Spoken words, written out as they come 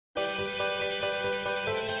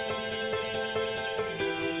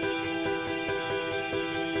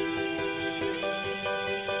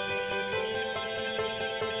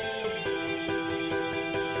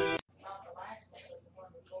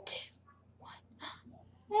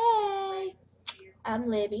I'm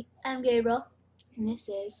Libby. I'm Gabriel. And this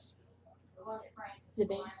is the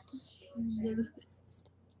Boots.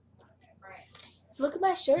 Look at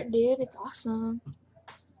my shirt, dude. It's awesome.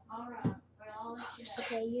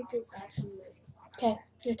 Okay, you just actually. Okay,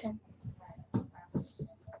 your turn.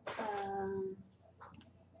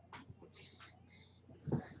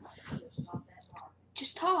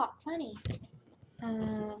 Just talk. Funny.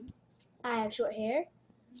 I have short hair.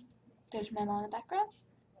 There's Mamaw in the background.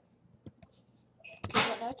 I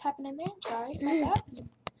don't know what's happening there. I'm sorry about that.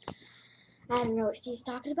 I don't know what she's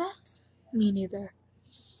talking about. Me neither.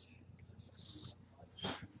 So,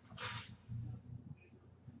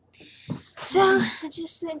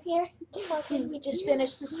 just sitting here talking. We just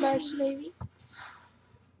finished the Smurfs movie.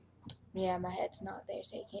 Yeah, my head's not there,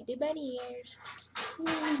 so you can't do bunny ears.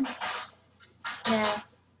 Now,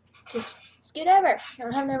 just scoot over. I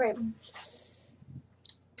don't have no room.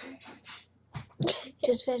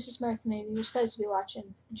 Just finished the Smurf movie. We're supposed to be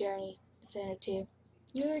watching Journey Center 2.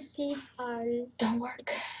 Your teeth are. Don't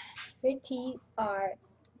work. Your teeth are.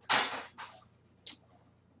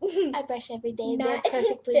 I brush every day. They're Not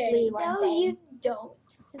perfectly dirty. blue, aren't No, they? you don't.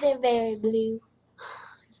 They're very blue.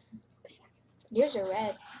 Yours are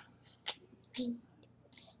red. Shame,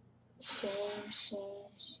 shame,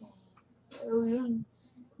 shame. Oh,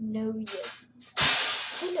 no, you.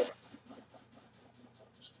 Hey, look.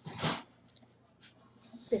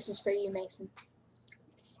 This is for you, Mason.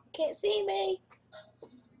 Can't see me.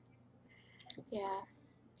 Yeah,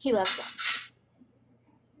 he loves them.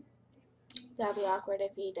 That'll be awkward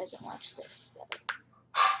if he doesn't watch this.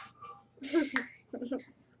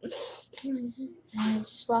 And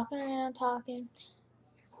just walking around talking.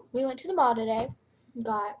 We went to the mall today.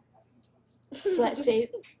 Got a sweatsuit.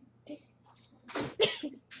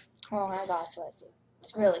 Oh, I got a sweatsuit.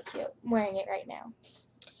 It's really cute. I'm wearing it right now.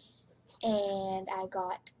 And I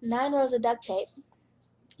got 9 rolls of duct tape.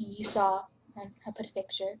 You saw. I put a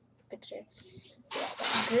picture. So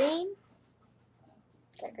I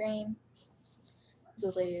got green,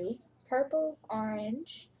 blue, purple,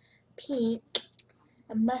 orange, pink,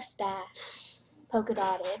 a mustache, polka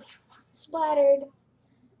dotted, splattered.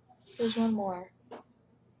 There's one more.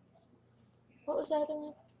 What was the other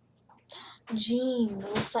one? Jean.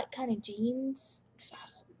 Looks like kind of jeans.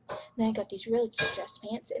 Then I got these really cute dress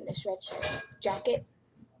pants and this red shirt jacket.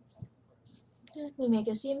 We may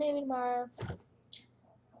go see a movie tomorrow.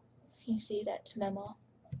 You see that's Mamaw.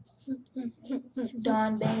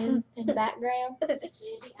 Don Boone in the background.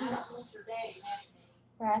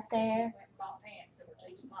 Right there.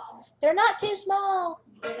 They're not too small.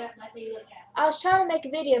 I was trying to make a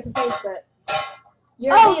video for Facebook.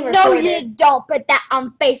 You're being no, recorded. you don't put that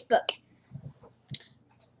on Facebook.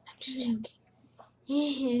 I'm just joking.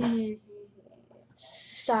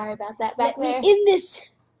 Sorry about that back Let there. me in this.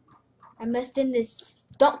 I must in this.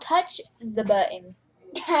 Don't touch the button.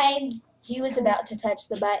 I'm. He was about to touch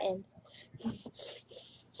the button.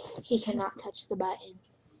 He cannot touch the button.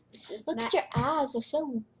 Look at your eyes. They're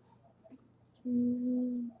so...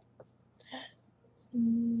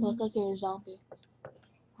 Look like you're a zombie.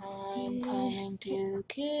 I'm coming to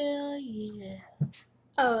kill you.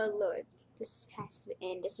 Oh Lord, this has to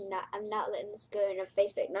end. This is not. I'm not letting this go on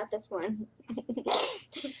Facebook. Not this one.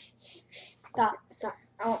 Stop.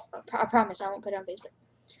 I promise I won't put it on Facebook.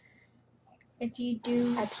 If you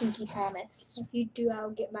do, I pinky promise. if you do,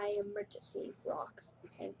 I'll get my emergency rock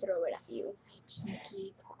and throw it at you. I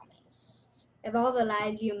pinky promise. Of all the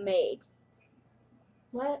lies you made.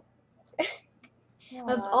 What?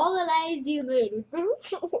 Of all the lies you made. I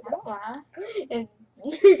don't lie. And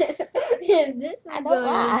this is I don't going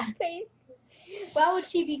lie. crazy. Why would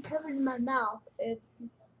she be covering my mouth?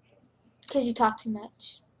 Because you talk too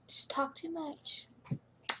much. Just talk too much.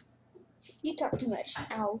 You talk too much.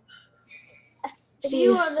 Ow. If See,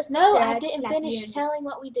 you want to no, I didn't finish telling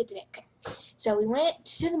what we did today. Okay. So we went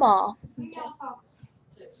to the mall. Okay.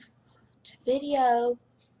 To video.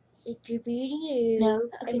 It's your video. No.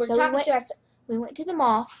 Okay, And we're so talking to us. we went to the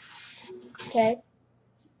mall. Okay.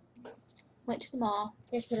 Went to the mall.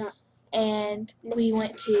 Yes, but not. And we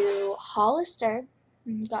went to Hollister.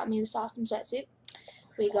 Got me this awesome sweatsuit.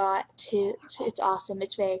 We got to, it's awesome.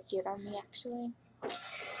 It's very cute on me, actually.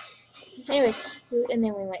 Anyway, and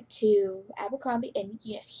then we went to Abercrombie, and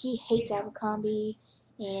you know, he hates Abercrombie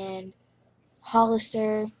and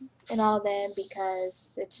Hollister and all them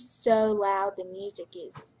because it's so loud. The music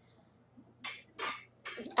is.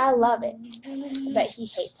 I love it, but he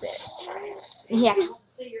hates it. He actually.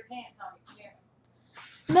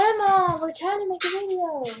 Mamaw, we're trying to make a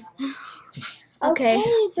video. Okay,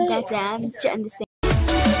 but that's shutting this thing.